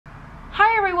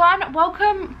everyone,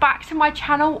 welcome back to my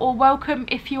channel, or welcome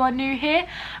if you are new here.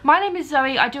 My name is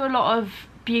Zoe. I do a lot of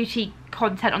beauty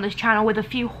content on this channel with a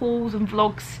few hauls and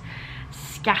vlogs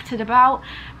scattered about.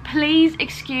 Please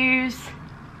excuse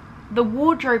the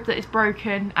wardrobe that is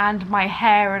broken and my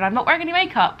hair, and I'm not wearing any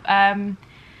makeup. I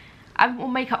haven't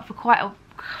worn makeup for quite a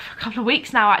couple of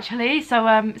weeks now actually, so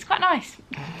it's quite nice.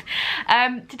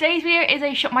 Today's video is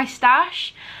a shop my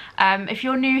stash. If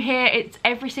you're new here, it's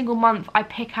every single month I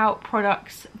pick out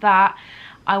products that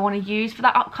I want to use for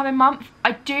that upcoming month.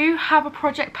 I do have a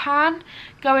project pan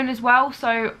going as well,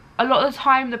 so a lot of the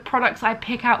time the products I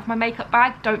pick out for my makeup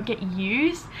bag don't get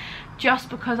used, just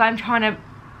because I'm trying to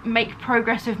make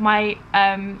progress with my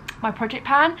my project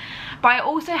pan. But I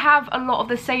also have a lot of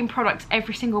the same products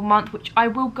every single month, which I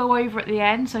will go over at the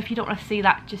end, so if you don't want to see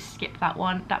that, just skip that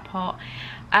part.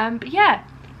 But yeah,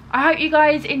 I hope you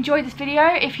guys enjoyed this video.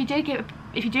 If you do, give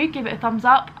it a thumbs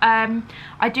up.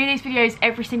 I do these videos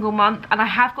every single month, and I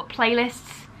have got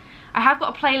playlists. I have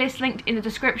got a playlist linked in the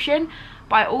description,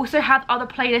 but I also have other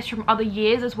playlists from other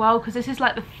years as well, because this is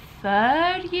like the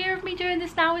 3rd year of me doing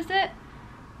this now, is it?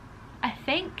 I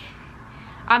think.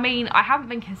 I mean, I haven't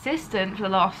been consistent for the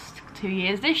last 2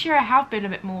 years. This year I have been a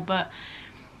bit more, but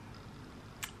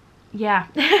yeah.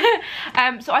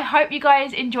 So I hope you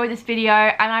guys enjoy this video,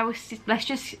 and let's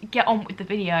just get on with the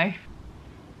video.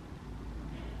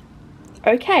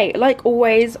 Okay, like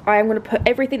always, I'm going to put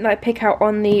everything that I pick out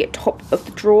on the top of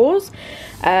the drawers.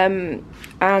 And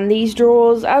these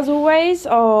drawers, as always,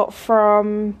 are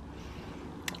from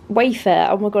Wayfair.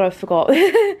 Oh my god, I forgot.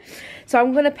 So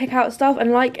I'm going to pick out stuff,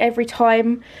 and like every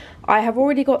time, I have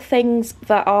already got things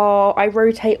that I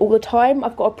rotate all the time.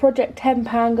 I've got a Project 10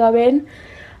 pan going,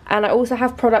 and I also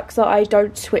have products that I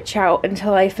don't switch out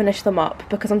until I finish them up,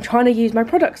 because I'm trying to use my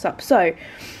products up. So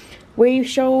I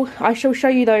shall show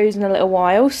you those in a little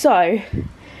while. So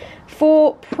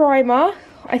for primer,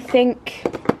 I think,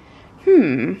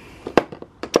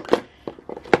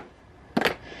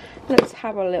 let's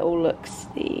have a little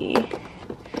look-see.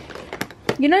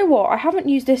 You know what? I haven't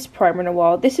used this primer in a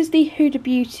while. This is the Huda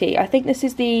Beauty. I think this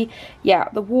is the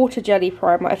water jelly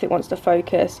primer, if it wants to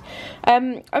focus. I've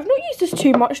not used this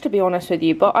too much, to be honest with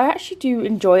you, but I actually do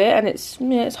enjoy it, and it's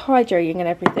hydrating and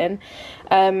everything.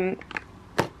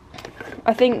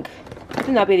 I think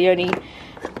that'll be the only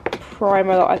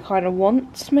primer that I kind of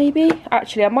want, maybe.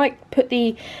 Actually, I might put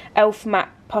the e.l.f. matte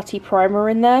putty primer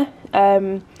in there,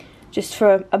 just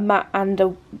for a matte and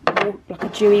like a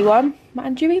dewy one. Matte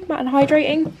and dewy, matte and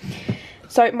hydrating.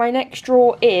 So my next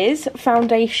drawer is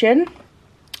foundation.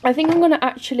 I think I'm going to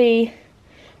actually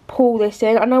pull this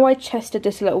in. I know I tested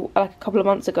this a couple of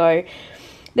months ago.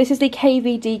 This is the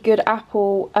KVD Good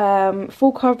Apple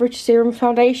Full Coverage Serum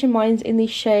Foundation. Mine's in the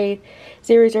shade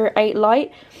 008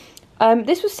 Light.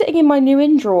 This was sitting in my new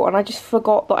in drawer, and I just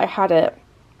forgot that I had it.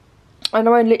 I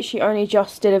know I literally only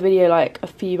just did a video like a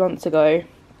few months ago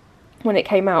when it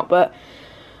came out, but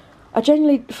I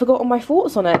genuinely forgot all my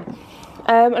thoughts on it.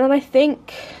 And then I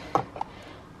think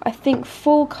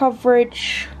full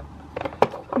coverage.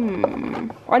 I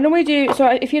normally do, so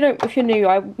if you're new,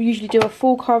 I usually do a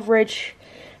full coverage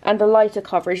and a lighter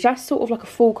coverage. That's sort of like a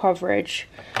full coverage.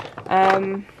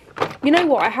 You know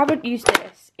what? I haven't used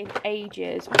this in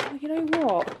ages. Oh, you know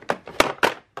what?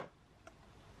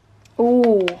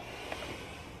 Oh,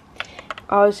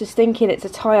 I was just thinking it's a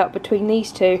tie-up between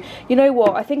these two. You know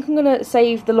what? I think I'm going to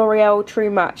save the L'Oreal True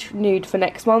Match Nude for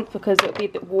next month, because it'll be a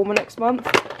bit warmer next month,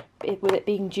 with it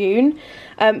being June.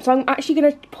 So I'm actually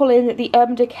going to pull in the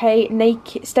Urban Decay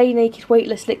Stay Naked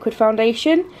Weightless Liquid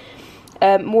Foundation.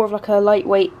 More of like a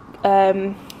lightweight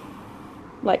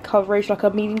like coverage, like a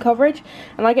medium coverage.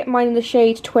 And I get mine in the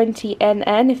shade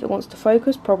 20NN, if it wants to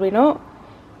focus. Probably not.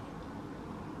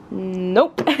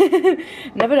 Nope.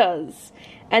 Never does.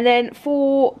 And then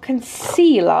for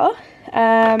concealer,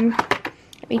 let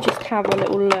me just have a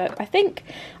little look. I think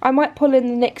I might pull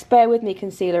in the NYX Bear With Me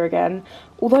concealer again.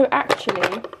 Although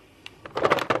actually,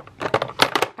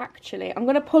 I'm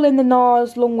going to pull in the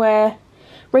NARS Longwear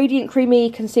Radiant Creamy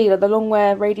Concealer. The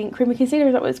Longwear Radiant Creamy Concealer,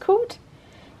 is that what it's called?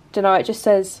 Don't know, it just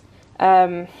says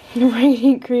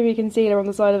Radiant Creamy Concealer on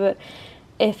the side of it.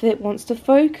 If it wants to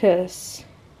focus.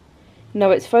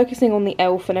 No, it's focusing on the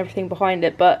e.l.f. and everything behind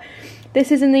it, but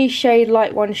this is in the shade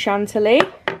Light One Chantilly.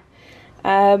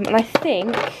 And I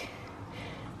think,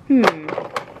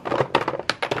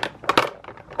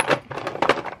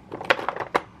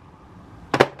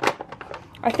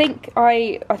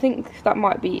 I think that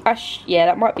might be, yeah,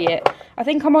 that might be it. I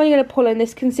think I'm only going to pull in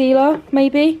this concealer,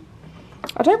 maybe.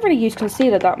 I don't really use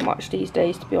concealer that much these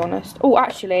days, to be honest. Oh,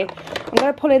 actually, I'm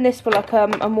going to pull in this for like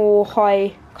a more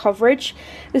high coverage.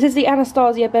 This is the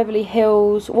Anastasia Beverly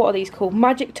Hills, what are these called?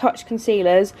 Magic Touch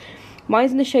Concealers.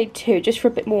 Mine's in the shade 2, just for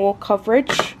a bit more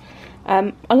coverage.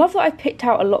 I love that I've picked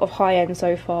out a lot of high-end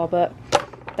so far, but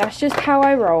that's just how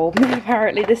I roll.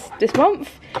 Apparently this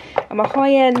month, I'm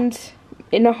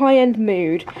in a high-end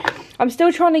mood. I'm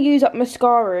still trying to use up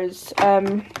mascaras,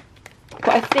 but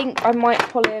I think I might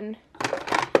pull in...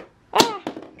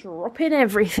 drop in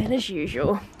everything as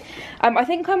usual. I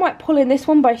think I might pull in this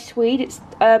one by Swede. It's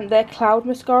their Cloud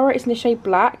Mascara. It's in the shade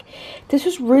Black. This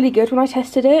was really good when I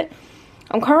tested it.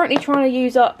 I'm currently trying to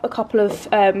use up a couple of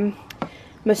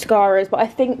mascaras, but I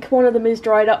think one of them is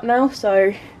dried up now,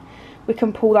 so we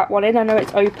can pull that one in. I know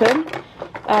it's open.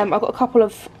 I've got a couple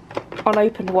of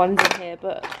unopened ones in here,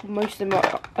 but most of them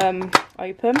are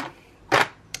open.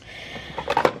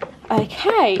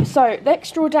 Okay, so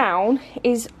next drawer down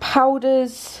is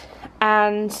powders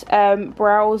and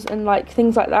brows and like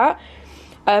things like that.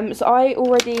 So I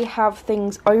already have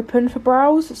things open for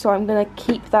brows, so I'm going to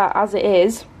keep that as it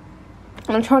is.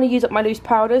 And I'm trying to use up my loose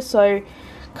powders, so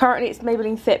currently it's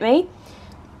Maybelline Fit Me.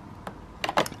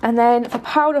 And then for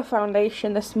powder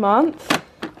foundation this month,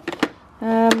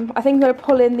 I think I'm going to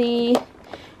pull in the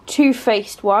Too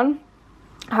Faced one.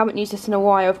 I haven't used this in a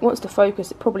while. If it wants to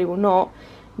focus, it probably will not,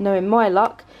 knowing my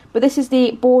luck. But this is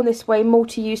the Born This Way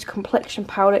multi-use complexion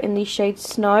powder in the shade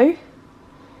Snow.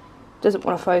 Doesn't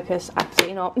want to focus,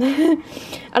 absolutely not.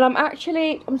 And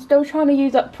I'm still trying to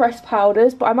use up pressed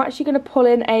powders, but I'm actually going to pull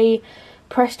in a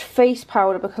pressed face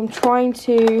powder because I'm trying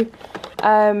to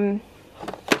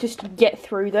just get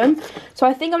through them. So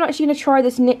I think I'm actually going to try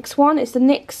this NYX one. It's the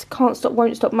NYX Can't Stop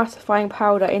Won't Stop mattifying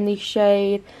powder in the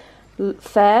shade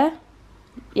Fair.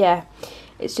 Yeah,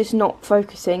 it's just not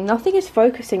focusing. Nothing is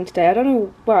focusing today. I don't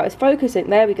know. Well, it's focusing.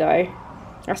 There we go.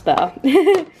 That's better.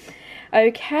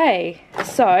 Okay,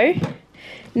 so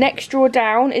next drawer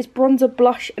down is bronzer,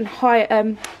 blush and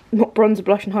not bronzer,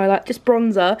 blush and highlight, just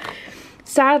bronzer.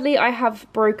 Sadly, I have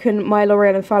broken my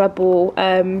L'Oreal Infallible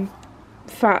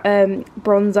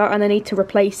bronzer and I need to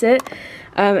replace it.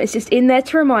 It's just in there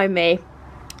to remind me.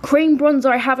 Cream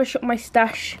bronzer, I have a shot my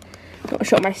stash. Not a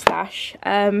shot my stash.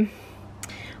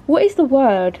 What is the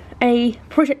word? A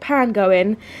Project Pan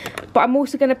going. But I'm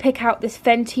also going to pick out this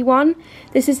Fenty one.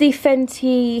 This is the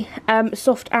Fenty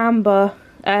Soft Amber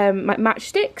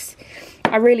matchsticks.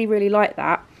 I really, really like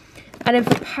that. And then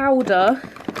for powder,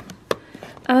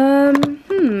 I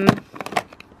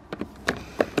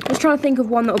was trying to think of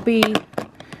one that would be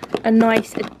a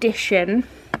nice addition,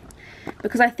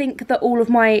 because I think that all of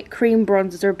my cream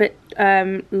bronzers are a bit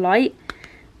light.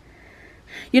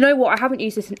 You know what, I haven't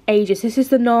used this in ages. This is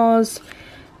the NARS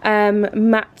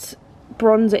matte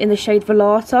bronzer in the shade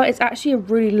Volata. It's actually a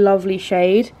really lovely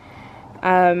shade.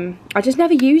 I just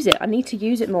never use it. I need to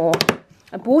use it more.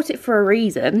 I bought it for a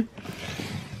reason.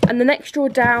 And the next drawer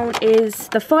down is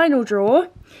the final drawer.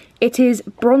 It is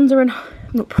bronzer and...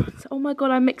 not bronzer. Oh my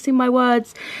god, I'm mixing my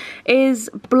words. Is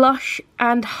blush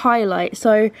and highlight.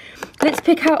 So let's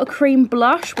pick out a cream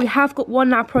blush. We have got one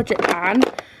now, Project Pan.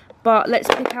 But let's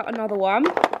pick out another one.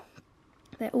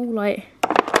 They're all like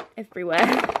everywhere.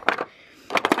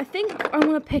 I think I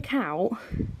want to pick out...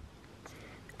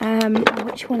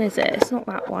 which one is it? It's not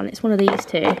that one. It's one of these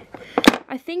two.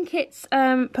 I think it's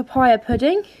Papaya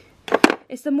Pudding.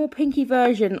 It's the more pinky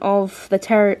version of the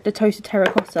Toasted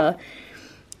Terracotta.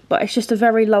 But it's just a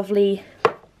very lovely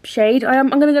shade. I'm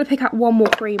going to go pick out one more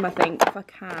cream, I think, if I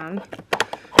can.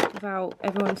 Without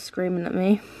everyone screaming at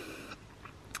me.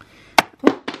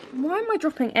 Why am I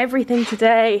dropping everything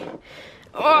today?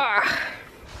 Ugh.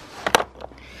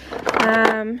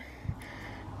 I'm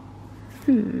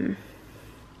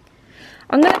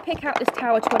going to pick out this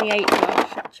Tower 28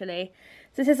 blush, actually.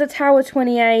 So this is a Tower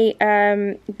 28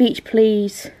 Beach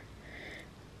Please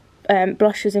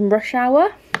blushes in Rush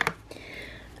Hour.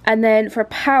 And then for a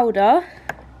powder,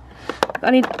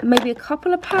 I need maybe a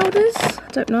couple of powders. I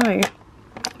don't know.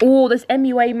 Oh, this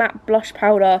MUA matte blush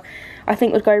powder I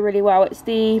think would go really well. It's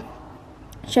the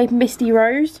shade Misty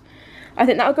Rose. I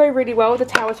think that would go really well with the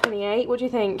Tower 28. What do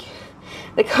you think?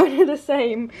 They're kind of the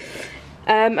same.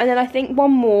 And then I think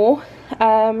one more.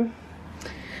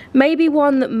 Maybe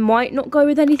one that might not go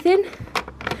with anything.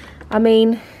 I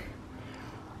mean,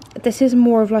 this is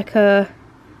more of like a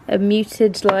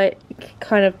muted, like,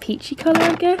 kind of peachy colour,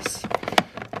 I guess.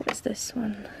 What's this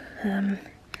one?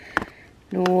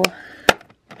 No.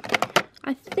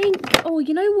 I think, oh,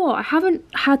 you know what? I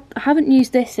haven't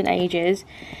used this in ages.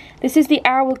 This is the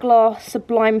Hourglass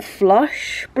Sublime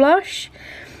Flush blush.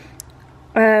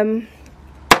 But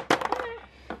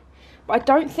I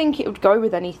don't think it would go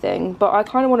with anything, but I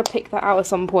kind of want to pick that out at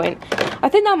some point. I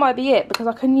think that might be it, because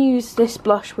I can use this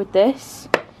blush with this.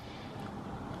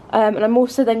 And I'm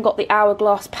also then got the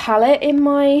Hourglass palette in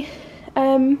my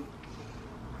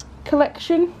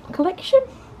collection?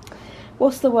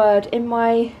 What's the word? In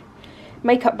my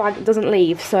makeup bag that doesn't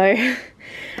leave, so. And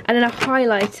then a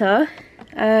highlighter.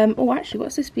 Oh, actually,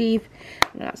 what's this be?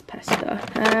 No, that's Pesta.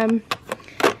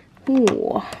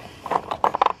 Ooh.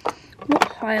 What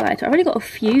highlighter? I've only got a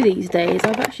few these days.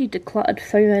 I've actually decluttered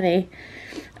so many.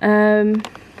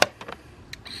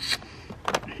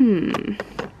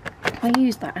 I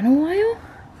used that in a while.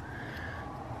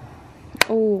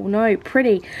 Oh no,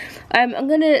 pretty. I'm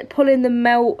gonna pull in the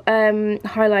Melt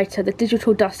highlighter, the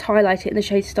Digital Dust highlighter in the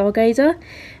shade Stargazer.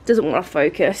 Doesn't want to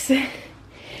focus.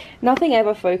 Nothing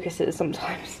ever focuses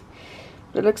sometimes.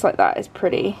 But it looks like that is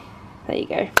pretty. There you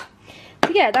go.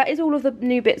 So yeah, that is all of the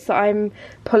new bits that I'm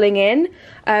pulling in.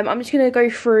 I'm just gonna go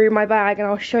through my bag and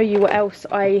I'll show you what else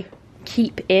I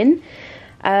keep in.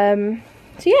 So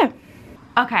yeah.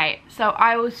 Okay, so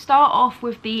I will start off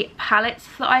with the palettes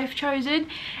that I've chosen.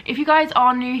 If you guys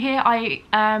are new here,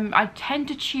 I tend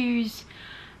to choose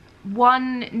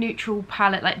one neutral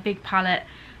palette, like big palette,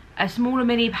 a smaller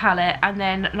mini palette, and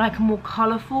then like a more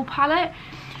colourful palette.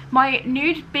 My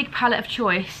nude big palette of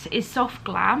choice is Soft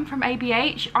Glam from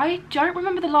ABH. I don't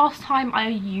remember the last time I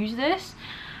used this,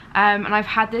 and I've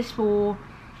had this for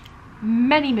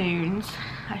many moons,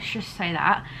 let's just say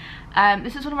that.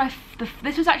 This is one of my,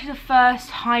 this was actually the first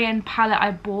high-end palette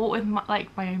I bought with my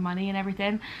own money and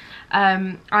everything.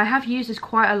 I have used this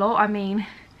quite a lot. I mean,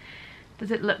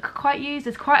 does it look quite used?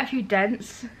 There's quite a few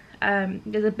dents.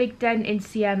 There's a big dent in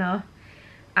Sienna,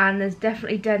 and there's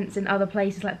definitely dents in other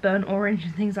places like Burnt Orange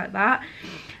and things like that.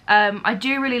 I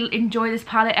do really enjoy this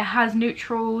palette. It has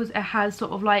neutrals, it has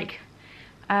sort of like,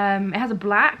 it has a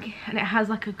black, and it has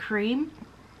like a cream.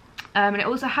 And it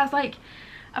also has like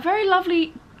a very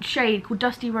lovely shade called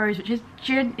Dusty Rose, which is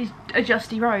a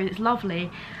Dusty Rose. It's lovely.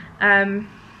 And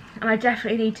I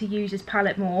definitely need to use this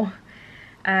palette more.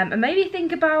 And maybe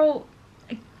think about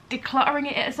decluttering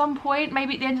it at some point,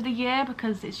 maybe at the end of the year,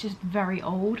 because it's just very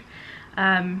old.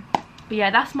 But yeah,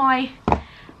 that's my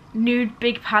nude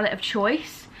big palette of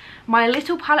choice. My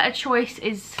little palette of choice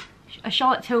is a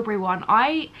Charlotte Tilbury one.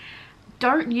 I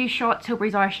don't use Charlotte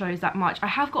Tilbury's eyeshadows that much. I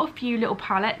have got a few little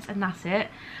palettes and that's it.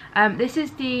 This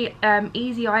is the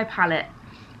Easy Eye palette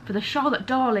for the Charlotte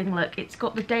Darling look. It's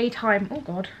got the daytime, oh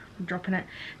god, I'm dropping it.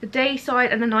 The day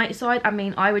side and the night side. I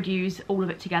mean, I would use all of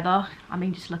it together. I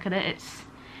mean, just look at it. It's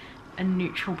a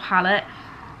neutral palette.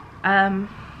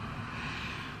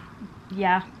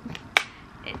 Yeah,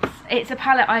 it's a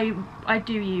palette I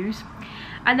do use.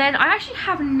 And then I actually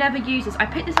have never used this. I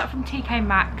picked this up from TK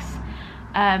Maxx,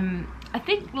 I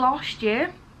think last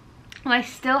year, and I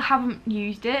still haven't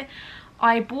used it.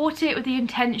 I bought it with the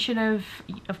intention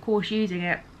of course, using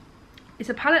it. It's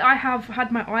a palette I have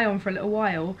had my eye on for a little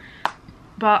while,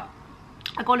 but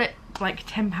I got it like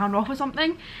 £10 off or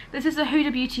something. This is the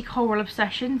Huda Beauty Coral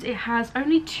Obsessions. It has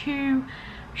only 2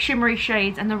 shimmery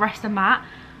shades and the rest are matte.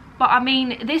 But I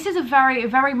mean, this is a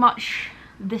very much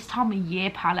this time of year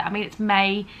palette. I mean, it's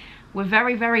May. We're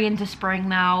very into spring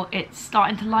now. It's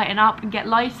starting to lighten up and get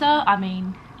lighter. I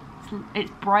mean,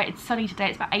 it's bright, it's sunny today,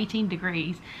 it's about 18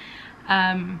 degrees.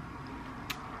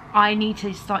 I need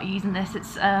to start using this.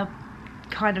 It's a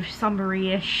kind of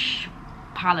summery-ish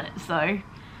palette, so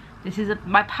this is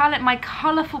my palette, my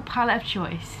colourful palette of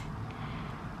choice.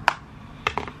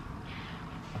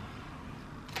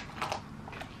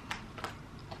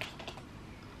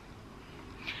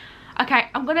 Okay,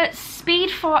 I'm gonna speed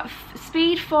fire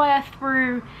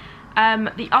through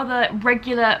the other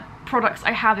regular products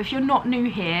I have. If you're not new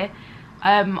here,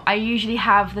 I usually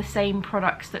have the same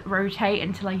products that rotate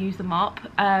until I use them up.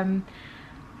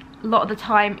 A lot of the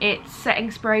time it's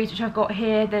setting sprays, which I've got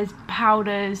here. There's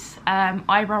powders,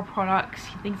 eyebrow products,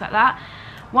 things like that.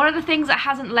 One of the things that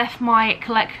hasn't left my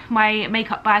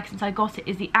makeup bag since I got it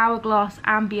is the Hourglass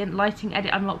Ambient Lighting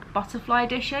Edit Unlocked Butterfly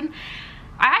Edition.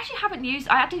 I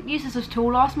didn't use this at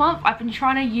all last month. I've been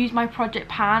trying to use my Project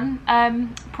Pan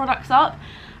products up.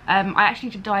 I actually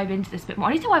need to dive into this a bit more.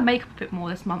 I need to wear makeup a bit more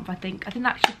this month, I think. I think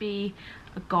that should be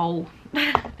a goal,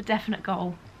 a definite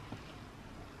goal.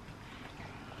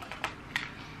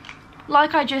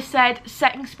 Like I just said,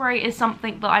 setting spray is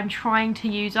something that I'm trying to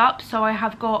use up. So I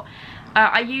have got,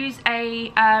 I use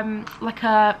a like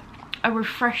a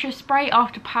refresher spray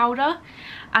after powder,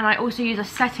 and I also use a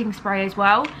setting spray as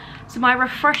well. So my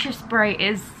refresher spray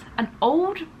is an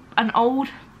old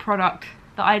product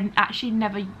that I actually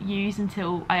never used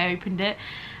until I opened it.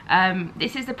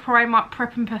 This is the Primark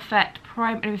Prep and Perfect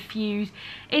Prime and Infuse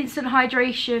Instant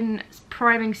Hydration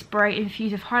Priming Spray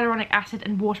infused with hyaluronic acid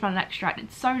and watermelon extract.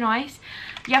 It's so nice.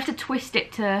 You have to twist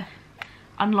it to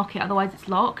unlock it, otherwise it's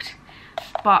locked.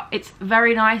 But it's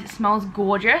very nice. It smells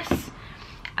gorgeous.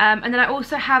 And then I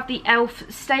also have the e.l.f.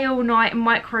 Stay All Night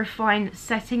Microfine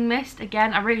Setting Mist.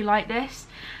 Again, I really like this.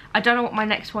 I don't know what my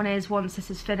next one is once this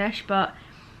is finished, but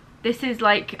this is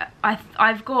like,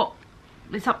 I've got,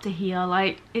 it's up to here,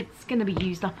 like it's gonna be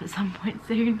used up at some point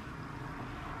soon.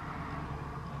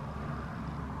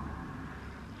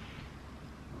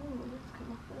 Oh, let's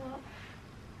come off of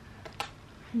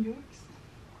that.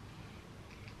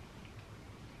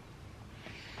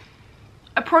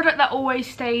 A product that always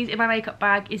stays in my makeup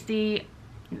bag is the,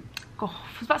 I was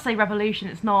about to say Revolution,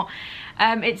 it's not.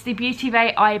 It's the Beauty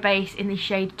Bay Eye Base in the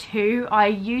shade 2. I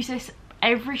use this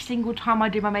every single time I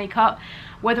do my makeup,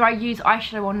 whether I use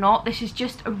eyeshadow or not. This is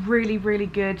just a really, really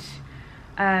good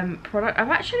product. I've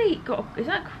actually got, is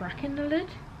that a crack in the lid?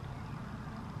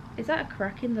 Is that a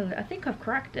crack in the lid? I think I've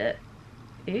cracked it.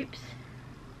 Oops.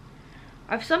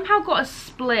 I've somehow got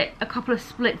a couple of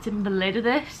splits in the lid of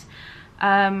this.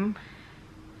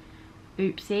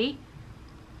 Oopsie.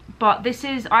 But this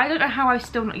is, I don't know how I've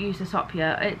still not used this up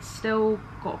yet. It's still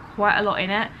got quite a lot in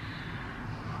it.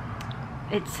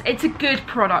 It's a good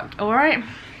product, alright?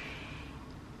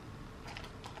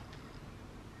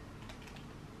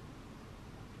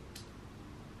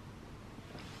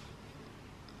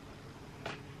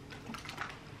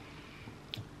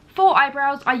 For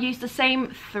eyebrows, I use the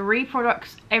same 3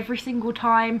 products every single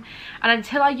time, and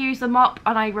until I use them up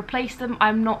and I replace them,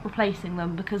 I'm not replacing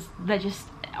them, because they're just,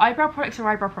 eyebrow products are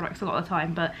eyebrow products a lot of the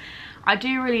time, but I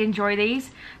do really enjoy these.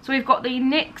 So we've got the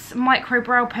NYX Micro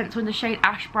Brow Pencil in the shade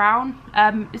Ash Brown.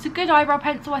 It's a good eyebrow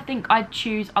pencil. I think I'd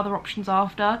choose other options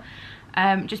after,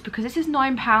 just because this is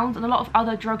 £9 and a lot of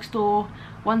other drugstore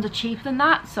ones are cheaper than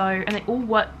that, so, and they all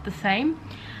work the same.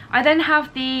 I then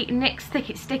have the NYX Thick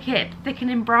It Stick It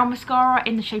Thickening Brow Mascara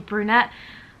in the shade Brunette.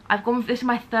 I've gone with, this is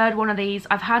my 3rd one of these.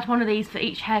 I've had one of these for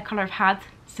each hair colour I've had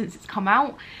since it's come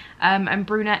out. And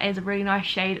Brunette is a really nice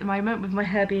shade at the moment, with my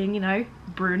hair being, you know,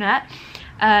 brunette.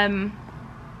 The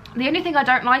only thing I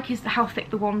don't like is how thick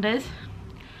the wand is.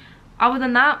 Other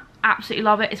than that, absolutely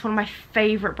love it. It's one of my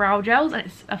favourite brow gels, and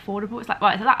it's affordable. It's like,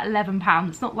 well, it's like £11.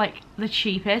 It's not like the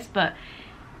cheapest, but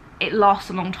it lasts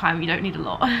a long time. You don't need a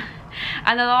lot.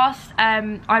 And the last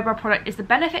eyebrow product is the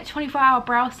Benefit 24-Hour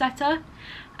Brow Setter.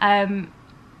 And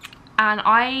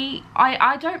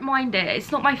I don't mind it.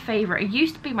 It's not my favourite. It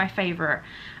used to be my favourite,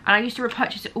 and I used to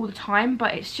repurchase it all the time,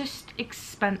 but it's just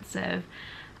expensive.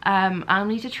 I'll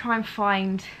need to try and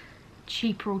find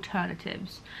cheaper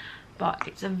alternatives, but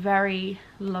it's a very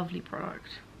lovely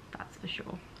product, that's for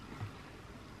sure.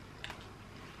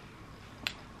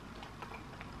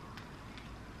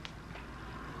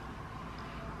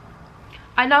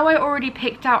 I know I already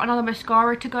picked out another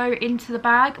mascara to go into the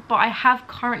bag, but I have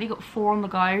currently got 4 on the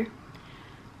go.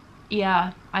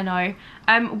 Yeah, I know.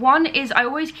 One is, I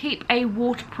always keep a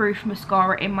waterproof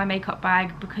mascara in my makeup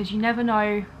bag, because you never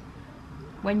know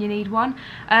when you need one.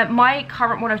 My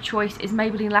current one of choice is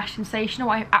Maybelline Lash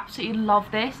Sensational. I absolutely love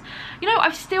this. You know,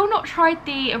 I've still not tried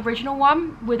the original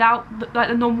one without like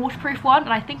the non-waterproof one,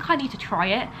 and I think I need to try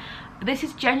it. This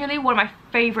is genuinely one of my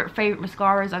favourite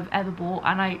mascaras I've ever bought,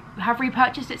 and I have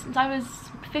repurchased it since I was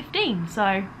 15,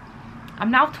 so I'm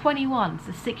now 21,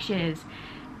 so 6 years.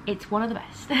 It's one of the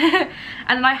best. And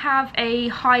then I have a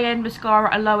high-end mascara,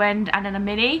 a low-end, and then a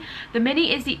mini. The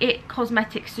mini is the IT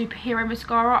Cosmetics Superhero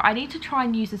Mascara. I need to try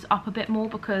and use this up a bit more,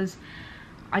 because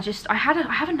I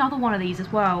have another one of these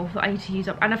as well that I need to use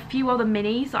up, and a few other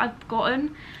minis that I've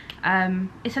gotten.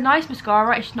 It's a nice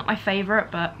mascara. It's not my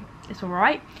favourite, but it's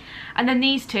alright. And then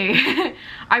these two.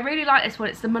 I really like this one.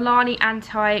 It's the Milani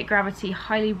Anti-Gravity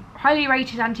highly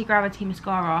rated Anti-Gravity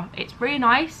Mascara. It's really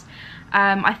nice.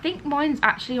 I think mine's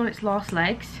actually on its last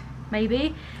legs,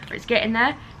 maybe, or it's getting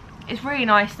there. It's really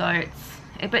nice though.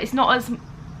 But it's not as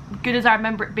good as I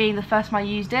remember it being the first time I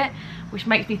used it, which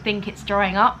makes me think it's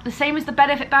drying up. The same as the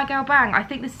Benefit Bang Gal Bang. I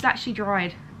think this is actually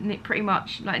dried, pretty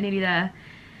much, like nearly there,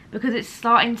 because it's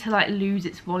starting to like lose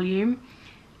its volume,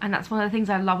 and that's one of the things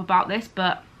I love about this.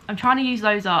 But I'm trying to use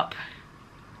those up.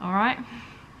 All right.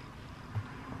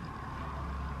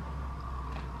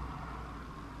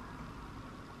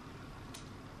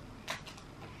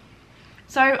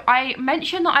 So I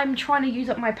mentioned that I'm trying to use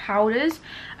up my powders.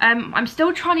 I'm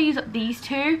still trying to use up these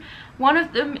two. One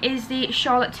of them is the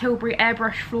Charlotte Tilbury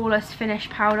Airbrush Flawless Finish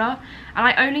Powder, and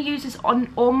I only use this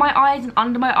on my eyes and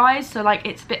under my eyes, so like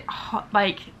it's a bit hot,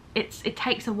 like it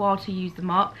takes a while to use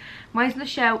them up. Mine's the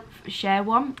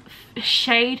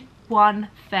Shade 1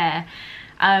 Fair.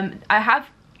 I have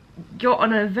got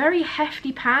on a very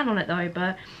hefty pan on it though,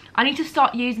 but I need to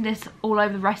start using this all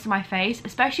over the rest of my face,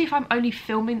 especially if I'm only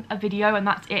filming a video and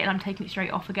that's it and I'm taking it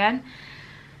straight off again.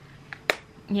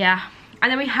 Yeah. And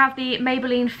then we have the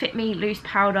Maybelline Fit Me Loose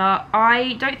Powder.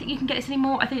 I don't think you can get this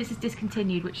anymore. I think this is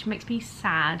discontinued, which makes me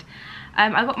sad.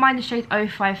 I got mine in the shade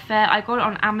 05 Fair. I got it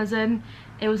on Amazon.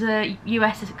 It was a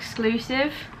US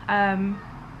exclusive.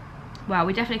 Well,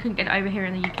 we definitely couldn't get it over here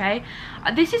in the UK.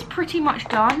 This is pretty much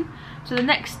done. So the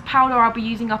next powder I'll be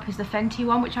using up is the Fenty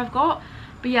one, which I've got.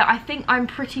 But yeah, I think I'm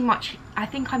pretty much, I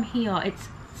think I'm here. It's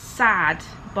sad,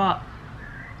 but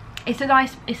it's a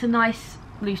nice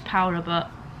loose powder,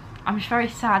 but I'm just very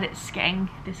sad it's getting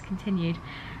discontinued.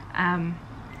 Yeah,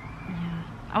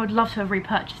 I would love to have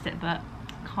repurchased it, but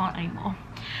can't anymore.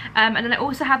 And then I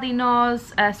also have the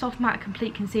NARS Soft Matte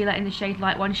Complete Concealer in the shade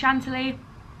Light 1 Chantilly.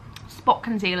 Spot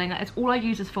concealing, that is all I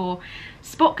use this for.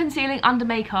 Spot concealing under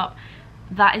makeup.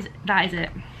 That is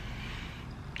it.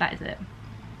 That is it.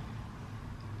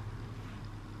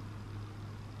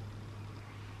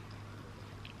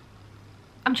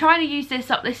 I'm trying to use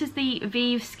this up. This is the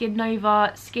Vive Skin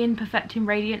Nova Skin Perfecting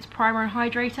Radiance Primer and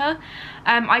Hydrator.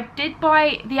 I did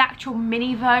buy the actual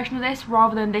mini version of this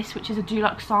rather than this, which is a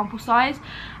deluxe sample size.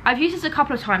 I've used this a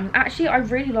couple of times. Actually, I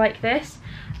really like this.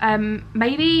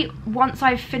 Maybe once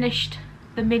I've finished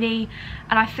the mini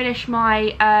and I finish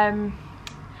my,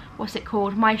 what's it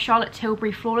called? My Charlotte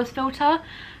Tilbury Flawless Filter,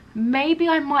 maybe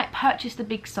I might purchase the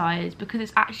big size because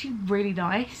it's actually really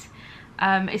nice.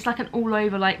 It's like an all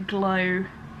over like glow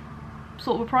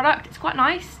sort of a product. It's quite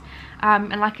nice,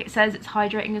 and like it says, it's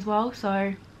hydrating as well,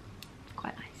 so it's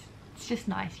quite nice. It's just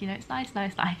nice, you know, it's nice.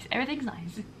 Everything's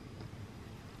nice.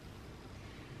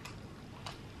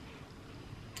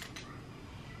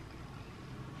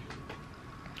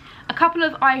 A couple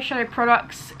of eyeshadow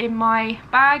products in my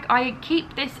bag. I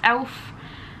keep this e.l.f.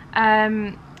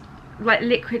 Like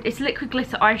liquid, it's liquid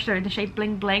glitter eyeshadow in the shade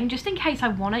Bling Bling, just in case I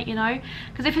want it, you know,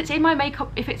 because if it's in my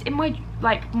makeup, if it's in my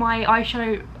like my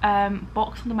eyeshadow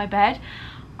box under my bed,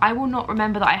 I will not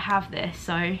remember that I have this.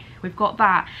 So we've got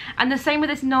that, and the same with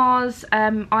this NARS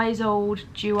Isold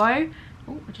Duo.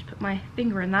 Oh, I just put my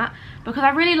finger in that because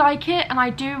I really like it, and I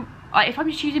do, if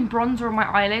I'm just using bronzer on my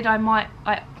eyelid, I might,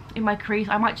 in my crease,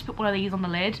 I might just put one of these on the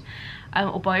lid,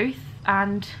 or both,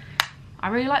 and I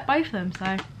really like both of them,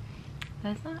 so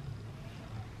there's that.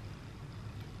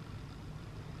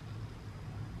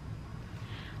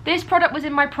 This product was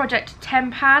in my Project 10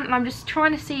 pan, and I'm just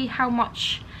trying to see how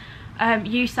much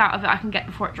use out of it I can get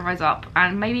before it dries up,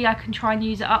 and maybe I can try and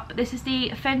use it up. But this is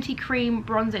the Fenty Cream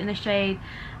Bronzer in the shade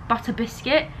Butter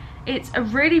Biscuit. It's a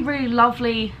really, really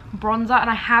lovely bronzer,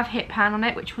 and I have hit pan on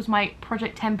it, which was my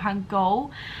Project 10 pan goal.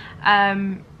 But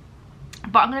I'm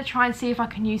going to try and see if I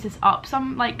can use this up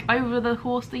some, like, over the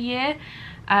course of the year.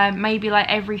 Maybe like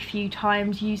every few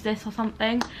times use this or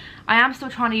something. I am still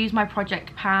trying to use my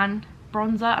Project Pan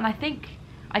bronzer, and I think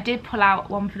I did pull out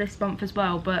one for this month as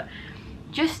well, but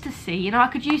just to see, you know, I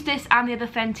could use this and the other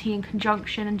Fenty in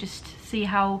conjunction and just see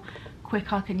how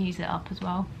quick I can use it up as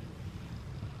well.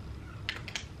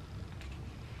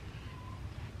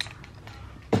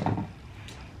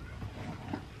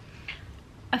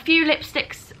 A few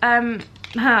lipsticks,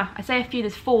 I say a few,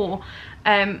 there's 4.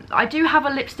 I do have a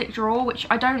lipstick drawer which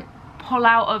I don't pull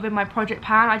out of in my Project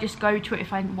Pan, I just go to it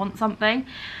if I want something.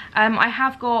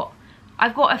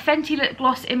 I've got a Fenty lip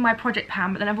gloss in my Project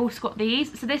Pan, but then I've also got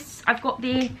these. So this, I've got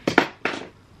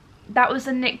that was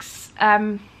the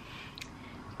NYX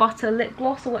Butter Lip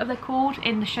Gloss, or whatever they're called,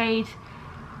 in the shade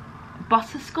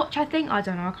Butterscotch, I think. I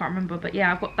don't know, I can't remember, but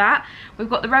yeah, I've got that. We've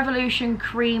got the Revolution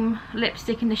Cream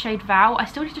Lipstick in the shade Vow. I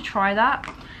still need to try that.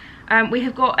 We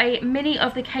have got a mini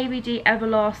of the KVD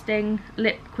Everlasting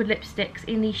liquid lipsticks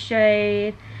in the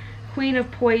shade Queen of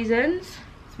Poisons.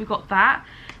 So we've got that.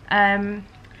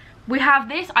 We have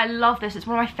this, I love this, it's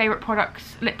one of my favourite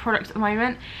products, lip products at the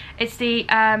moment. It's the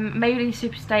Maybelline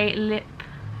Superstay Lip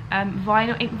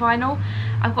Vinyl, Ink Vinyl.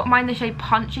 I've got mine in the shade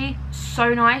Punchy,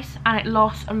 so nice, and it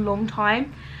lasts a long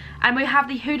time. And we have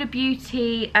the Huda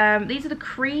Beauty, these are the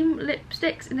cream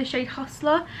lipsticks in the shade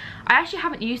Hustler. I actually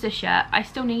haven't used this yet, I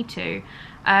still need to.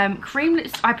 Cream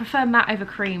lips, I prefer matte over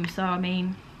cream, so I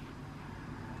mean,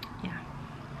 yeah.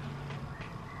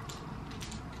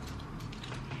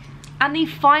 And the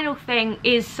final thing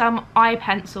is some eye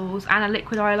pencils and a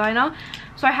liquid eyeliner.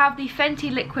 So I have the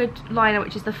Fenty liquid liner,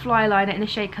 which is the Fly liner in the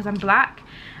shade Cause I'm Black.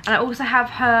 And I also have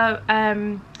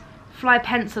her Fly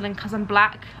pencil in Cause I'm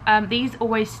Black. These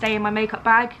always stay in my makeup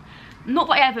bag. Not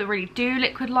that I ever really do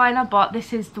liquid liner, but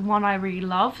this is the one I really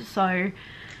love. So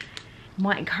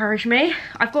might encourage me.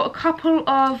 I've got a couple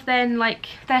of then like,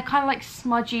 they're kind of like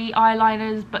smudgy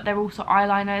eyeliners, but they're also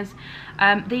eyeliners.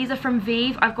 These are from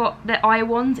Vive. I've got the eye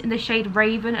ones in the shade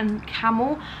Raven and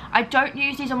Camel. I don't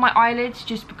use these on my eyelids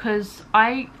just because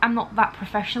I am not that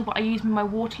professional, but I use them in my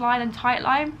waterline and tight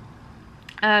line.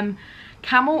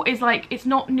 Camel is like, it's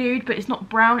not nude, but it's not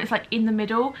brown, it's like in the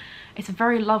middle. It's a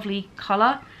very lovely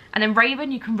colour. And then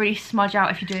Raven you can really smudge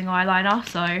out if you're doing eyeliner,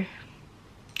 so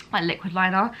like liquid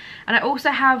liner. And I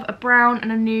also have a brown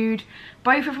and a nude,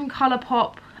 both are from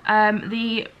Colourpop.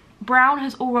 The brown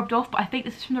has all rubbed off, but I think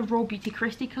this is from the Raw Beauty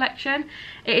Christie collection.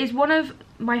 It is one of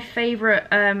my favourite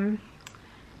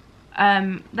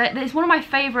it's one of my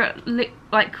favourite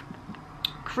like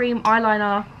cream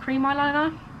eyeliner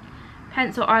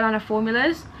pencil eyeliner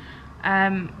formulas.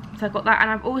 So I've got that, and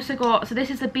I've also got, so this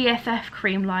is the BFF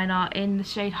cream liner in the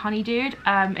shade Honey Dude.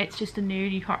 It's just a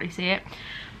nude, you can't really see it,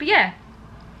 but yeah,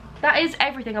 that is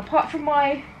everything apart from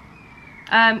my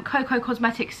Coco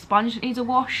Cosmetics sponge that needs a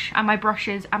wash, and my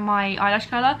brushes and my eyelash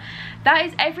curler. That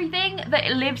is everything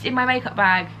that lives in my makeup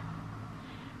bag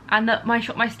and that my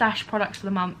Shop My Stash products for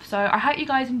the month. So I hope you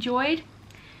guys enjoyed.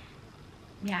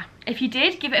 Yeah, if you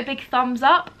did, give it a big thumbs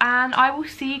up, and I will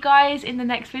see you guys in the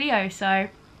next video. So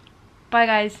bye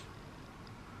guys.